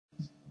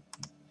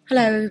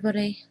Hello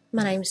everybody,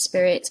 my name's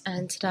Spirit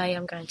and today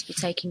I'm going to be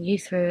taking you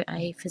through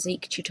a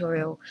physique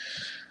tutorial.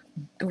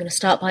 I'm going to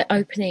start by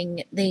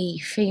opening the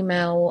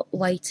female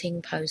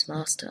waiting pose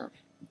master.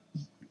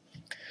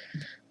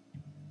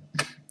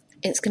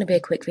 It's going to be a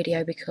quick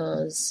video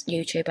because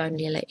YouTube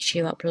only lets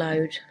you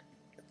upload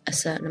a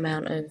certain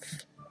amount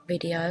of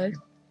video.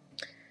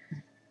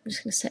 I'm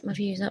just going to set my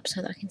views up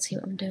so that I can see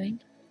what I'm doing.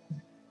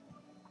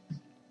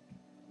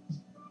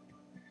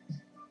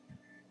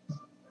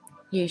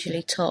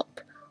 Usually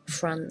top,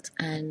 front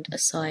and a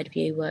side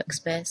view works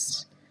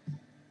best.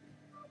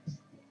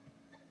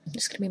 I'm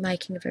just going to be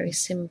making a very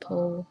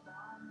simple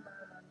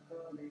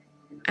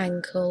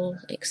ankle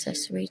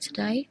accessory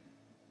today.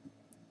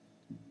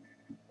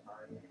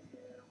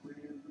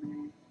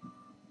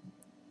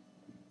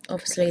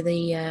 Obviously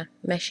the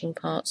meshing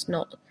part's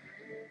not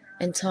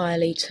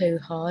entirely too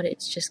hard,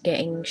 it's just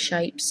getting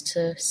shapes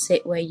to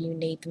sit where you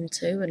need them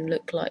to and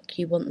look like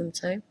you want them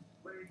to.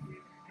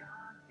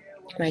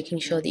 Making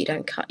sure that you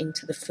don't cut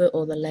into the foot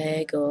or the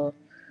leg or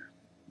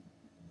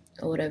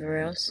whatever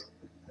else.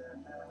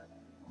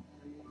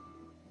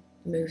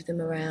 Move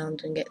them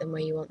around and get them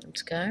where you want them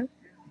to go.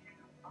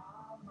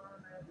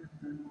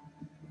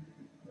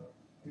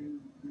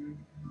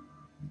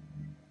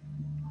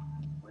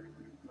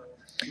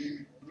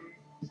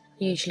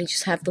 Usually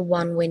just have the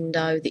one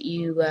window that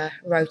you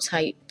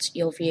rotate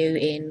your view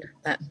in.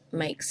 That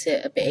makes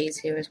it a bit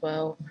easier as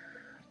well,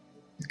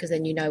 because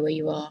then you know where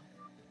you are.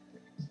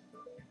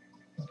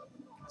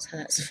 So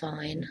that's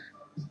fine.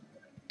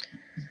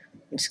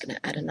 I'm just going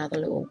to add another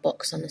little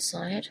box on the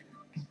side.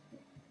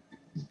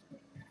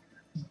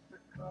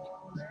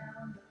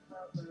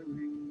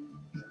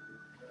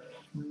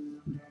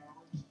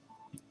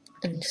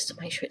 And just to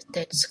make sure it's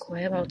dead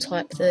square, I'll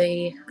type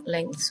the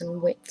lengths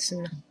and widths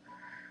and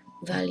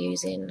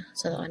values in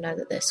so that I know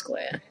that they're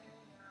square.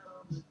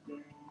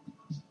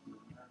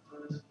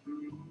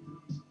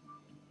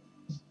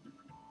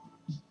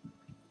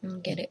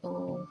 And get it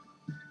all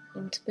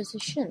into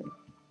position.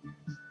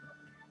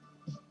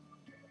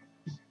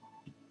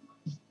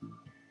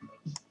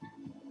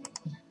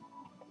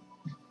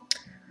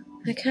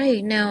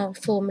 Okay, now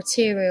for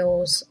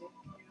materials,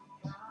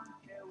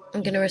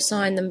 I'm going to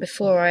assign them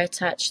before I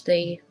attach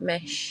the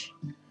mesh.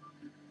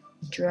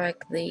 Drag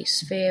the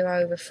sphere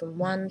over from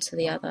one to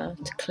the other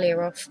to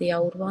clear off the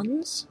old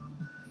ones.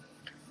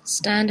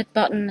 Standard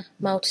button,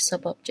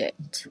 multi-sub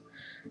object,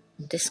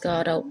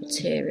 discard old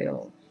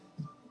material.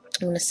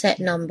 I'm going to set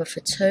number for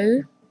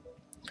 2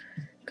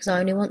 because I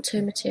only want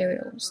 2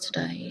 materials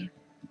today.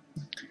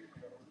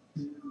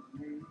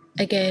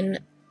 Again,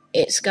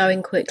 it's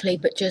going quickly,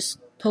 but just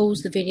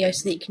pause the video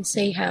so that you can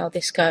see how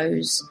this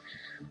goes.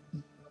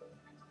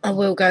 I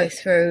will go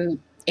through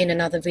in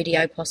another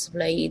video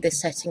possibly the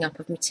setting up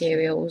of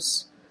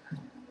materials,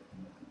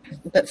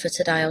 but for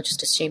today I'll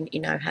just assume that you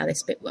know how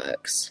this bit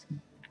works.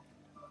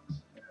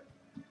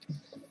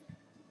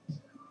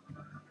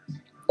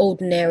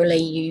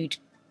 Ordinarily you'd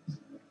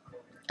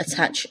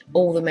attach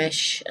all the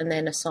mesh and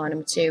then assign a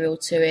material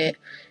to it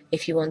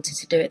if you wanted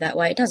to do it that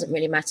way. It doesn't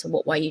really matter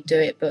what way you do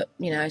it, but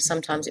you know,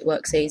 sometimes it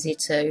works easier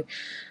to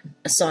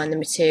assign the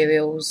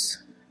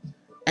materials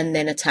and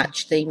then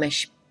attach the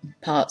mesh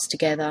parts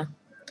together.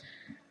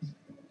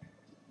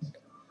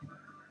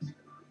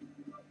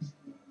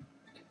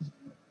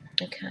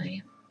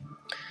 Okay,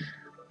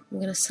 I'm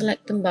going to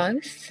select them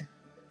both,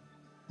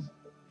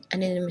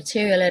 and in the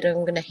material editor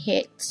I'm going to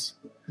hit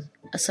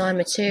assign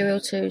material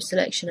to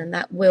selection, and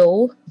that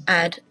will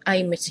add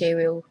a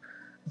material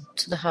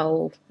to the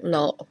whole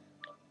lot.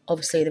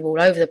 Obviously they're all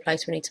over the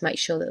place, we need to make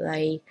sure that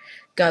they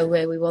go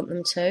where we want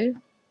them to.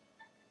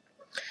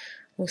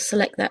 We'll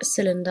select that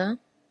cylinder,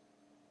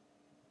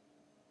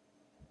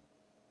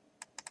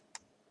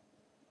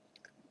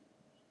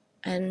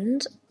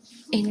 and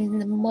in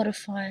the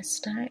modifier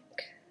stack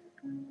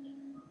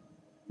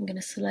I'm going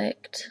to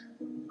select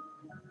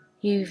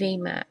UV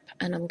map,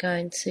 and I'm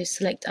going to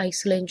select a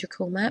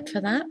cylindrical map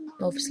for that,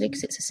 obviously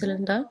because it's a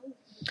cylinder.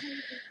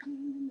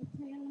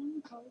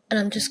 And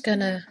I'm just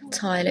going to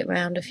tile it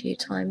round a few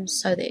times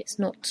so that it's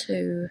not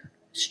too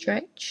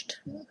stretched.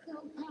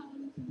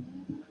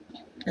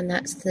 And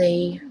that's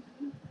the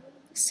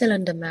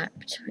cylinder map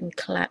and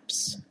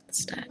collapse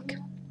stack.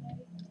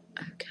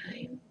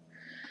 Okay.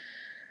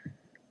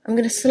 I'm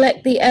going to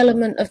select the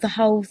element of the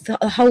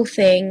whole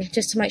thing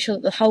just to make sure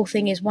that the whole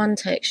thing is one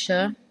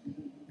texture.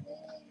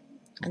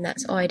 And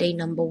that's ID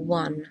number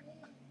 1.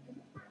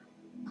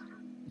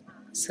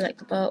 Select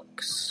the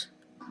box.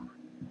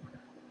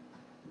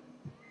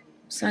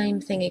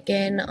 Same thing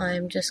again,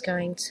 I'm just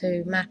going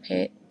to map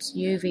it,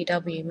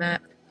 UVW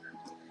map,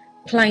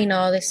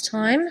 planar this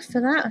time for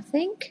that, I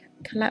think.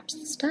 Collapse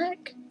the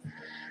stack.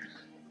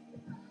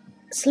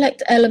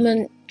 Select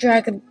element,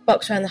 drag the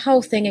box around the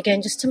whole thing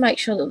again just to make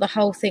sure that the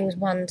whole thing's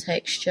one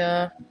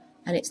texture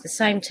and it's the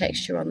same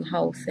texture on the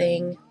whole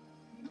thing.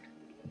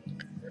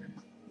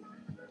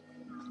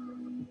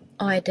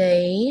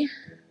 ID,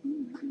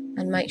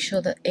 and make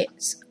sure that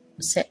it's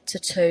set to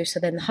 2, so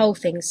then the whole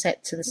thing's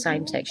set to the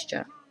same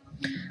texture.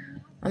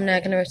 I'm now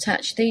going to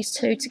attach these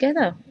two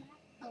together.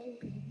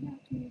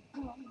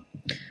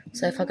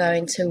 So if I go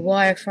into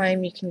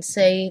wireframe, you can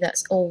see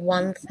that's all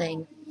one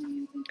thing.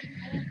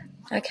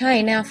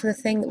 Okay, now for the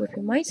thing that we've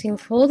been waiting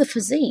for, the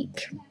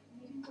physique.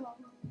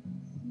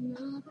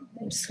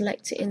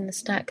 Select it in the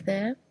stack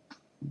there.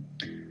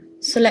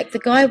 Select the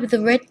guy with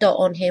the red dot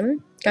on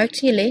him, go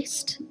to your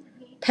list,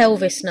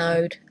 pelvis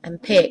node,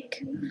 and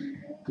pick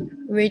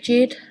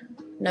rigid,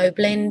 no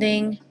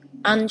blending,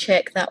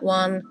 uncheck that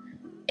one,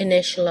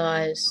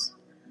 initialize.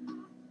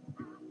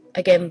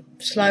 Again,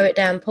 slow it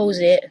down, pause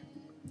it,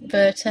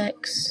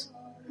 vertex,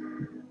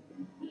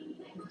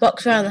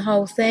 box around the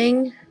whole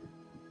thing,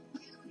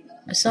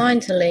 assign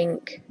to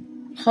link,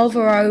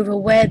 hover over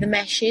where the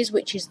mesh is,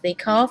 which is the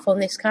calf on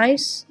this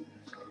case,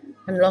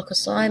 and lock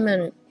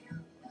assignment.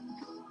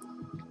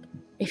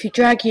 If you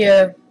drag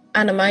your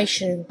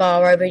animation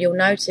bar over, you'll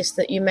notice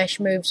that your mesh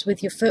moves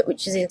with your foot,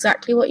 which is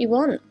exactly what you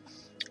want,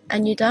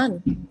 and you're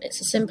done.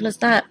 It's as simple as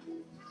that.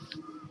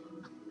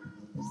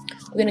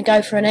 We're going to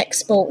go for an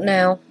export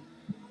now.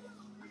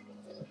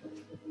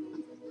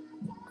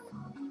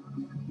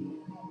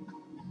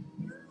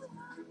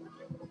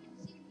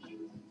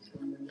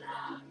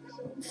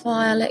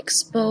 File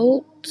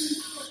export,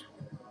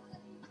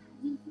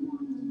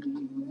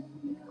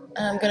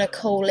 and I'm going to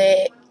call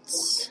it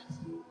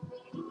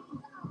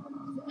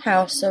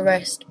house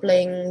arrest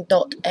bling.xmf.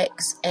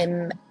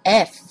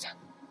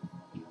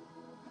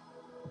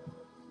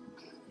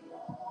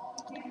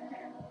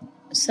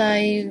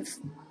 Save,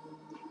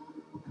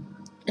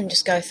 and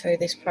just go through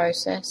this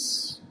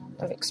process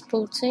of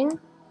exporting.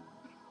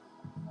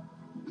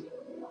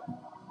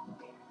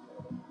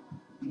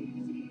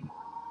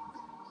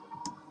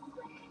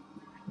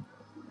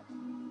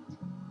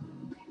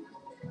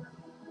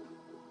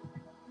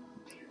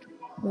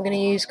 I'm going to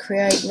use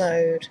create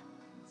mode.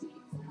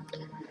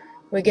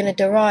 We're going to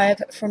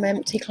derive from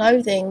empty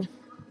clothing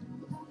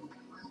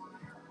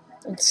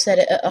and set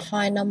it at a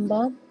high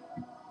number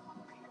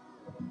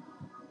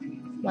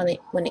when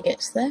it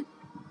gets there.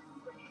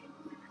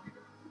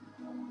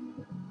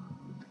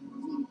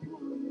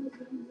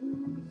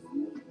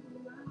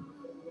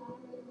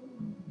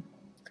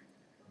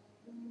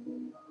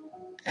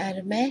 Add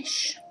a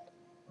mesh,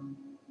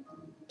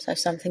 so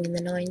something in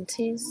the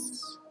 90s,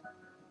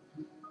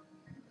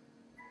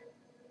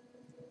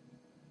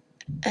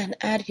 and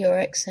add your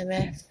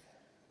XMF.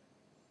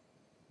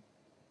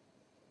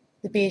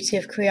 The beauty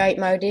of create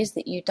mode is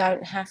that you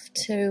don't have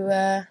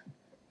to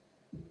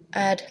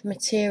add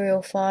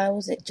material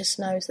files, it just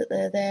knows that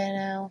they're there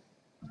now.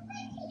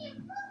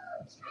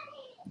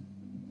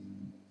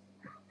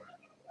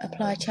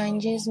 Apply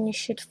changes and you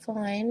should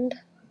find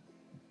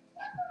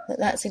that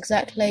that's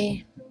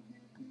exactly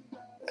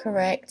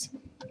correct.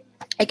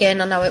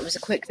 Again, I know it was a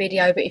quick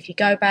video, but if you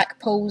go back,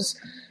 pause,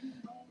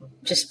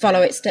 just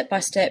follow it step by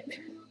step,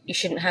 you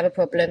shouldn't have a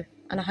problem.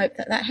 And I hope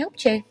that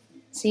helped you.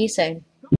 See you soon.